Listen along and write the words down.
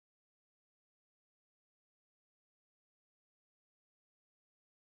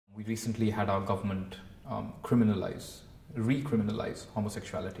We recently had our government recriminalize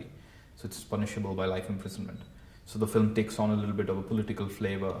homosexuality. So it's punishable by life imprisonment. So the film takes on a little bit of a political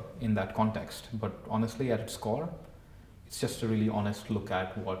flavor in that context. But honestly, at its core, it's just a really honest look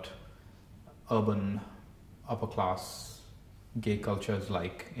at what urban, upper class, gay culture is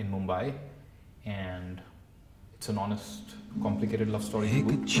like in Mumbai. And it's an honest, complicated love story. The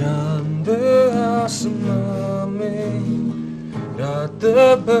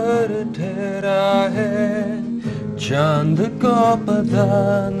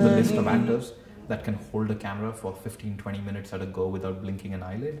list of actors that can hold a camera for 15-20 minutes at a go without blinking an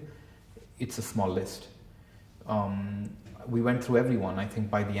eyelid, it's a small list. We went through everyone. I think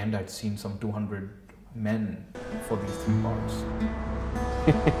by the end I'd seen some 200 men for these 3 parts.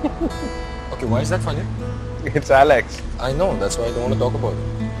 Okay, why is that funny? It's Alex. I know, that's why I don't want to talk about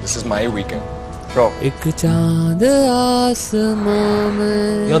it. This is my weekend. Sure. Yeah,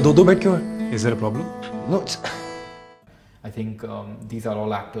 do bed kyun hai? Is there a problem? No, it's... I think these are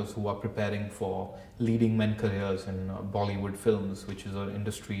all actors who are preparing for leading men careers in Bollywood films, which is an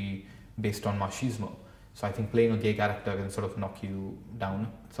industry based on machismo. So I think playing a gay character can sort of knock you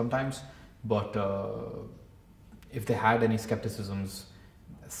down sometimes. But if they had any skepticisms,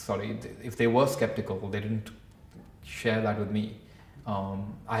 if they were skeptical, they didn't share that with me.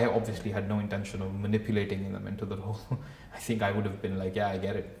 I obviously had no intention of manipulating them into the role. I think I would have been like, yeah, I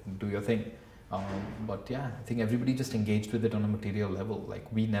get it, do your thing. But yeah, I think everybody just engaged with it on a material level. Like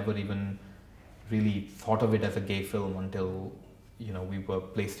we never even really thought of it as a gay film until, we were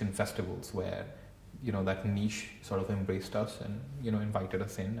placed in festivals where, that niche sort of embraced us and, invited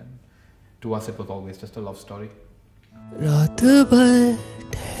us in. And to us, it was always just a love story. Do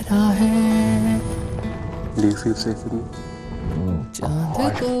you feel safe with me?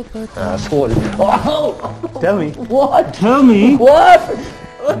 Asshole. Oh! Tell me. What? Tell me. What?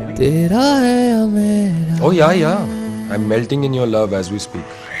 Oh yeah. I'm melting in your love as we speak.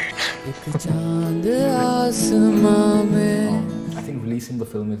 I think releasing the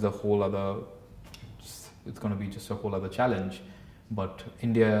film is it's going to be just a whole other challenge. But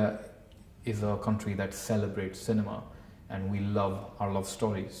India is a country that celebrates cinema and we love our love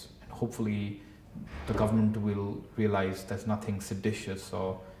stories. And hopefully the government will realize there's nothing seditious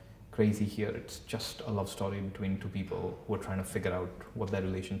or crazy here. It's just a love story between 2 people who are trying to figure out what their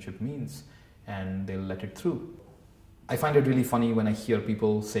relationship means, and they'll let it through. I find it really funny when I hear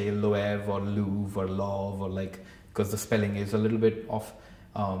people say Loev or Loev or Love or because the spelling is a little bit off.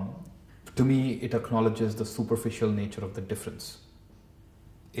 To me, it acknowledges the superficial nature of the difference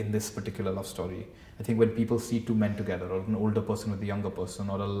in this particular love story. I think when people see 2 men together, or an older person with a younger person,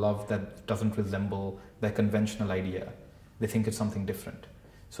 or a love that doesn't resemble their conventional idea, they think it's something different.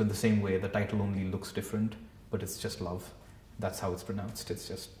 So in the same way, the title only looks different, but it's just love. That's how it's pronounced. It's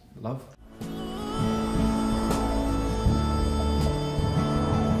just love.